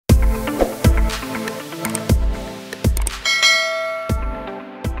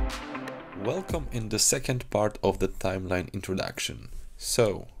Welcome in the second part of the timeline introduction.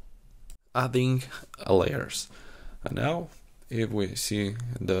 So, adding layers. And now, if we see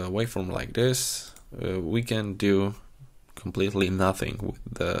the waveform like this, we can do completely nothing with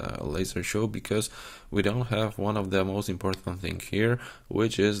the laser show because we don't have one of the most important things here,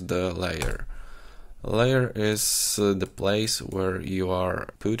 which is the layer. Layer is the place where you are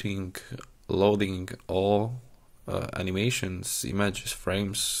loading all animations, images,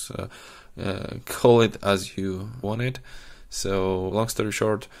 frames, call it as you want it. So long story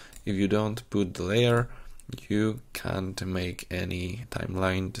short, if you don't put the layer, you can't make any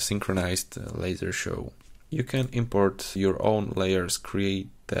timeline synchronized laser show. You can import your own layers, create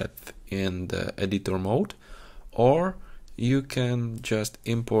that in the editor mode, or you can just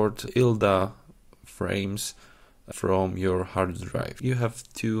import ILDA frames from your hard drive. You have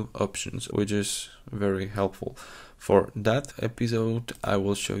two options, which is very helpful. For that episode, I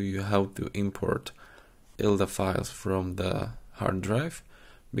will show you how to import ILDA files from the hard drive,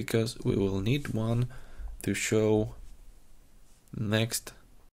 because we will need one to show next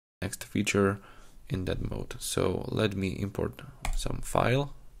feature in that mode. So let me import some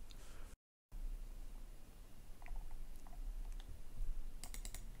file.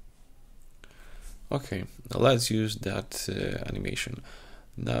 Okay, let's use that animation.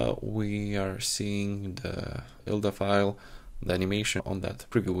 Now we are seeing the ILDA file, the animation on that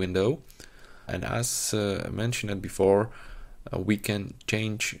preview window. And as mentioned before, we can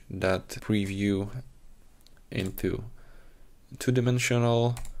change that preview into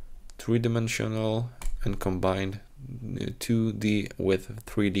 2-dimensional, 3-dimensional, and combined 2D with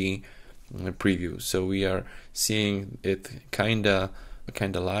 3D preview. So we are seeing it kinda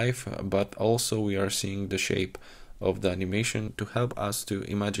live, but also we are seeing the shape of the animation to help us to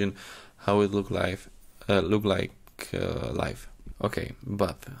imagine how it look like live. Okay,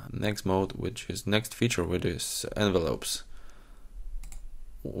 but next mode, which is next feature, which is envelopes.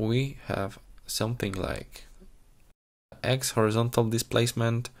 We have something like X horizontal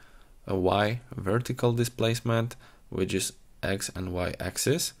displacement, a Y vertical displacement, which is X and Y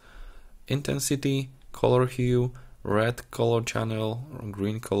axis, intensity, color hue, red color channel,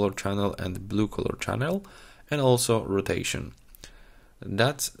 green color channel, and blue color channel, and also rotation.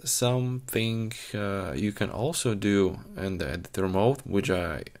 That's something you can also do in the editor mode, which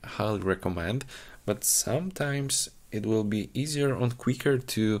I highly recommend, but sometimes it will be easier and quicker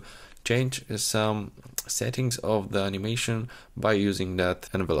to change some settings of the animation by using that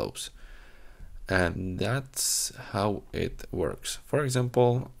envelopes. And that's how it works. For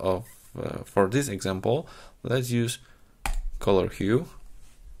example, for this example, let's use color hue.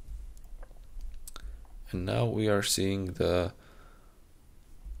 And now we are seeing the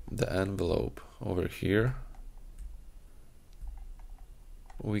envelope over here.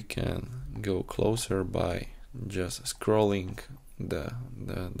 We can go closer by just scrolling the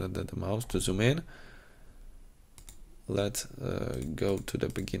mouse to zoom in. Let's go to the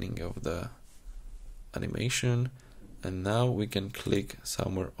beginning of the animation, and now we can click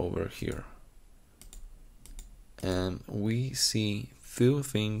somewhere over here. And we see two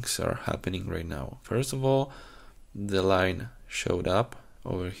things are happening right now. First of all, the line showed up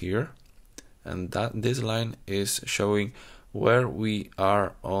over here, and this line is showing where we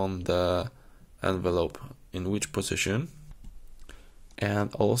are on the envelope, in which position.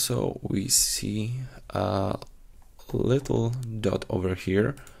 And also we see a little dot over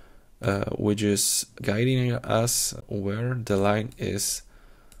here, which is guiding us where the line is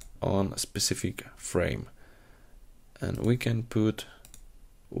on a specific frame. And we can put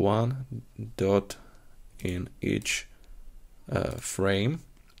one dot in each frame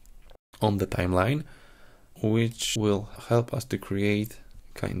on the timeline, which will help us to create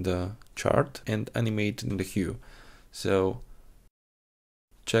kinda chart and animate in the hue. So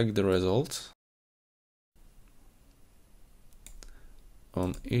check the results.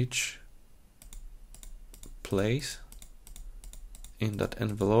 On each place in that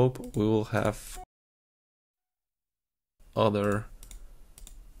envelope, we will have other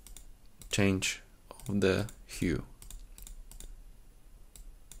change of the hue.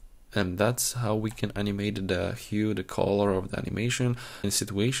 And that's how we can animate the hue, the color of the animation in a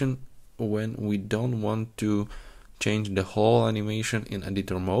situation when we don't want to change the whole animation in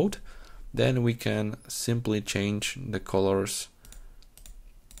editor mode. Then we can simply change the colors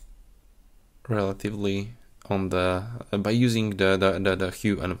relatively on the by using the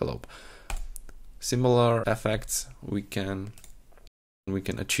hue envelope. Similar effects we can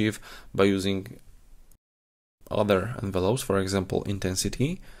achieve by using other envelopes, for example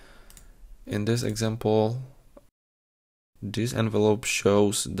intensity. In this example, this envelope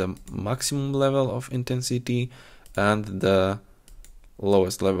shows the maximum level of intensity and the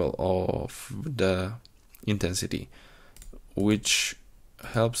lowest level of the intensity, which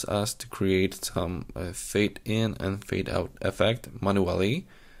helps us to create some fade in and fade out effect manually.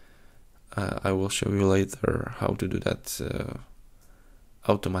 I will show you later how to do that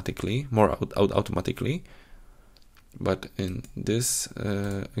automatically, automatically. But in this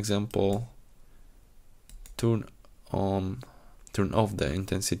example, turn off the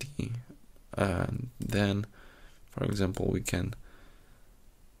intensity, and then, for example, we can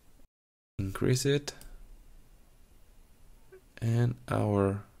increase it, and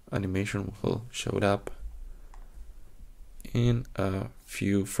our animation will show up in a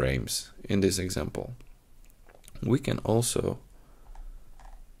few frames in this example. We can also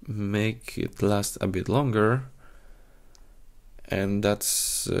make it last a bit longer, and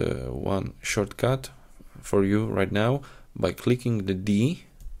that's one shortcut for you right now. By clicking the D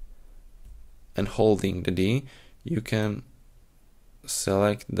and holding the D, you can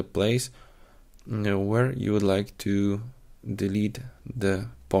select the place where you would like to delete the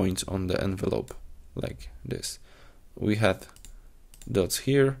points on the envelope, like this. We had dots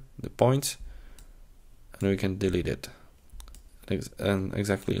here, the points, and we can delete it, and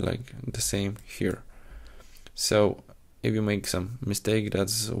exactly like the same here. So if you make some mistake,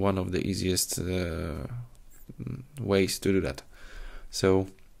 that's one of the easiest ways to do that. So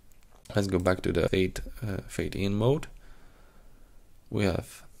let's go back to the fade in mode. We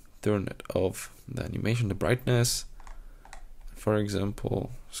have turned off the animation, the brightness. For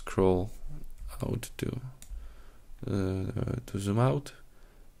example, scroll out to zoom out,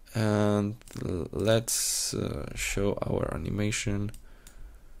 and let's show our animation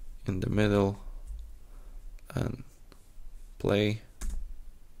in the middle and play.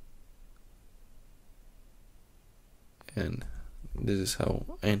 And this is how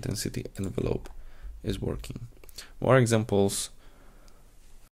intensity envelope is working. More examples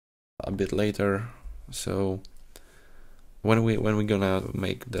a bit later. So when we're gonna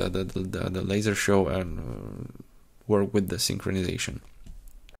make the laser show and work with the synchronization.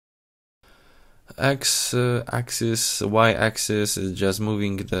 X axis, Y axis is just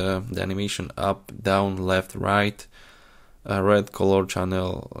moving the animation up, down, left, right. Red color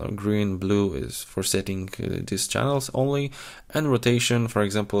channel, green, blue is for setting these channels only, and rotation, for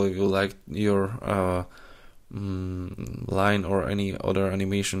example, if you like your line or any other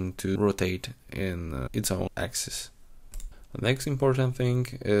animation to rotate in its own axis. The next important thing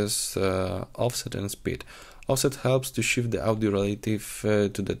is offset and speed. Offset helps to shift the audio relative to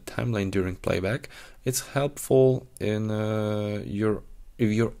the timeline during playback. It's helpful in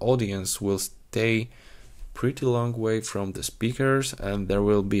if your audience will stay pretty long way from the speakers, and there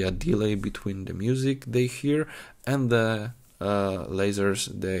will be a delay between the music they hear and the lasers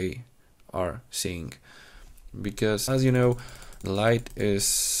they are seeing, because as you know, light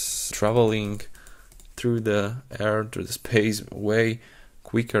is traveling through the air, through the space, way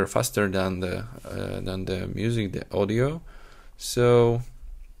quicker, faster than the music, the audio. So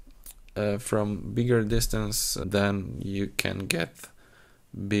from bigger distance, then you can get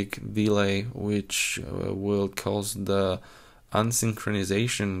big delay, which will cause the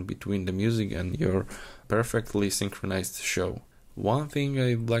unsynchronization between the music and your perfectly synchronized show. One thing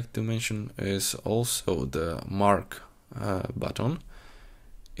I'd like to mention is also the mark button.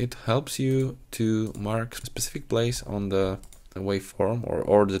 It helps you to mark a specific place on the waveform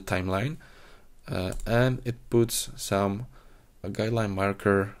or the timeline, and it puts some guideline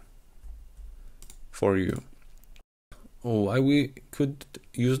marker for you. Why we could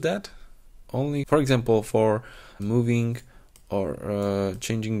use that? Only, for example, for moving or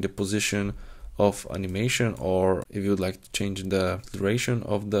changing the position of animation, or if you'd like to change the duration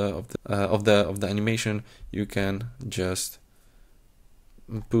of the animation, you can just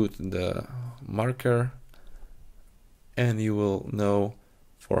put the marker, and you will know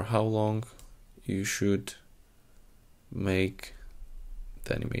for how long you should make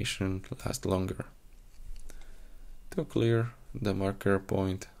the animation last longer. To clear the marker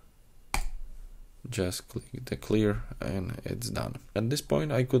point, just click the clear and it's done. At this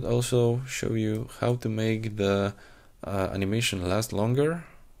point, I could also show you how to make the animation last longer,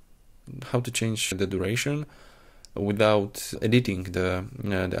 how to change the duration without editing the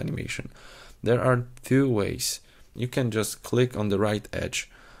animation. There are two ways. You can just click on the right edge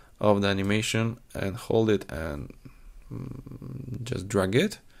of the animation and hold it and just drag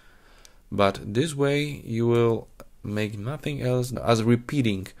it, but this way you will make nothing else as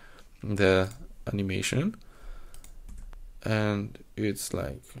repeating the animation, and it's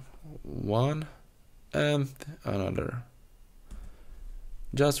like one and another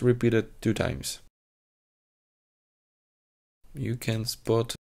Just repeat it 2 times. You can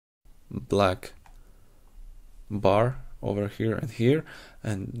spot black bar over here and here,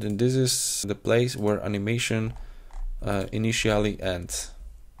 and then this is the place where animation initially ends.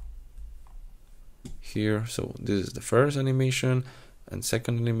 Here, so this is the first animation and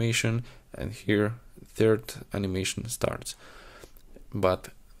second animation, and here third animation starts. But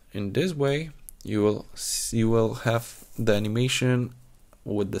in this way you will have the animation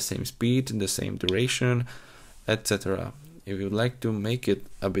with the same speed, the same duration, etc. If you'd like to make it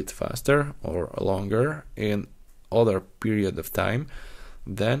a bit faster or longer in other period of time,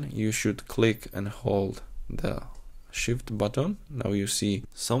 then you should click and hold the Shift button. Now you see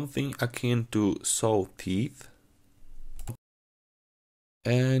something akin to saw teeth,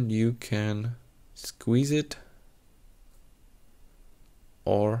 and you can squeeze it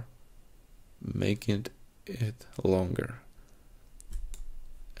or make it longer.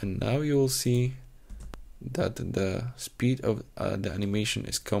 And now you will see that the speed of the animation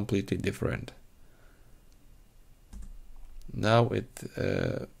is completely different. Now it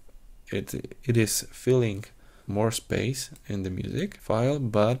is filling more space in the music file,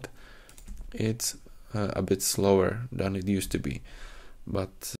 but it's a bit slower than it used to be.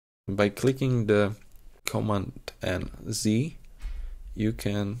 But by clicking the Command and Z, you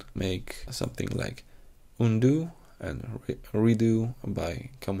can make something like undo and redo by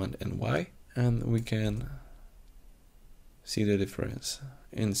Command and Y, and we can see the difference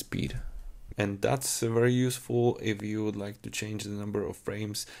in speed. And that's very useful if you would like to change the number of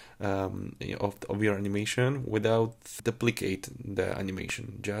frames of your animation without duplicate the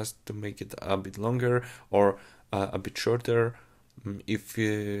animation, just to make it a bit longer or a bit shorter if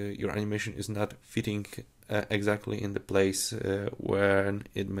your animation is not fitting exactly in the place where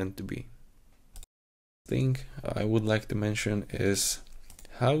it meant to be. Thing I would like to mention is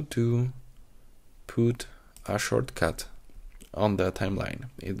how to put a shortcut on the timeline.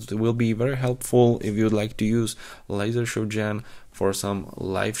 It will be very helpful if you'd like to use LaserShowGen for some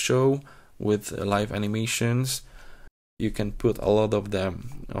live show with live animations. You can put a lot of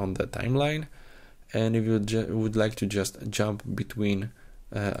them on the timeline, and if you would like to just jump between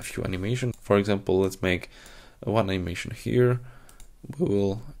a few animations, for example, let's make one animation here, we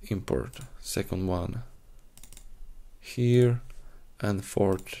will import second one here and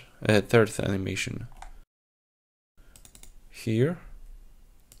third animation here.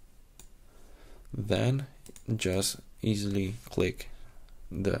 Then just easily click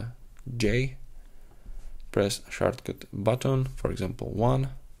the J, press shortcut button, for example 1,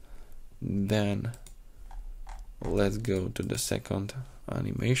 then let's go to the second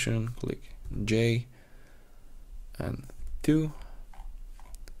animation, click J and 2,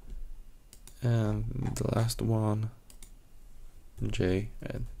 and the last one J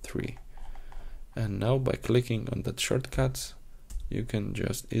and 3. And now by clicking on the shortcuts, you can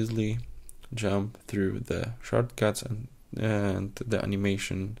just easily jump through the shortcuts and the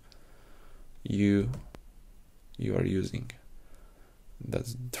animation you are using.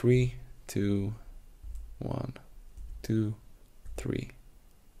 That's 3, 2, 1, 2, 3.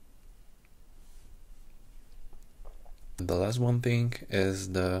 The last one thing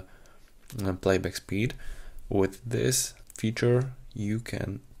is the playback speed. With this feature, you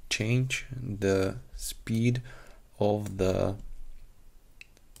can change the speed of the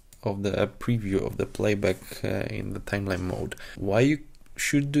preview of the playback in the timeline mode. Why you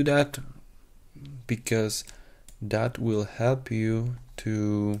should do that? Because that will help you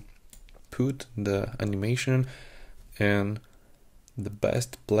to put the animation in the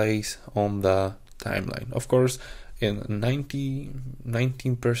best place on the timeline. Of course, in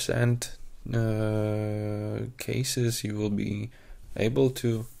 19% cases you will be able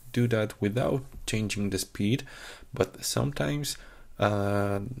to do that without changing the speed, but sometimes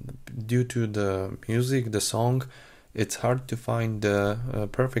due to the music, the song, it's hard to find the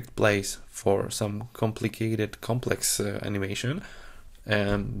perfect place for some complex animation,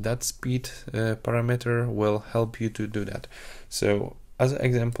 and that speed parameter will help you to do that. So as an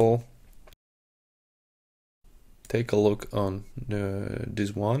example, take a look on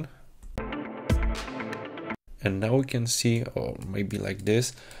this one, and now we can see, or maybe like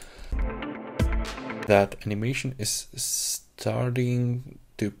this, that animation is starting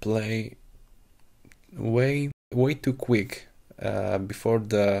to play way too quick before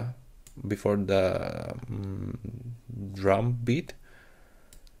the drum beat.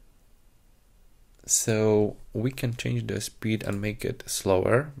 So we can change the speed and make it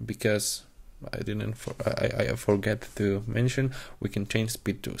slower, because I forget to mention, we can change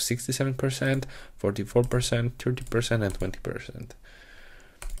speed to 67%, 44%, 30% and 20%.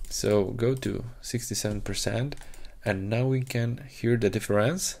 So go to 67%, and now we can hear the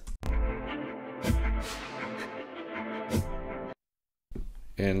difference.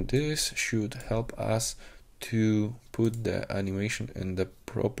 And this should help us to put the animation in the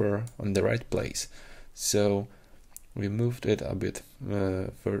on the right place. So we moved it a bit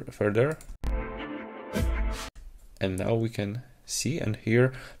further, and now we can see and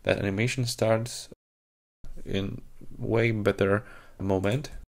hear that animation starts in way better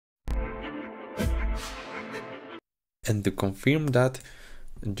moment. And to confirm that,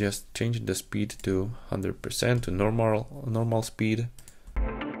 just change the speed to 100%, to normal speed.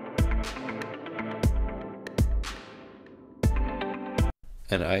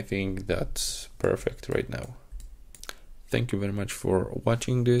 And I think that's perfect right now. Thank you very much for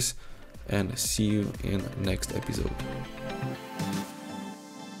watching this, and see you in next episode.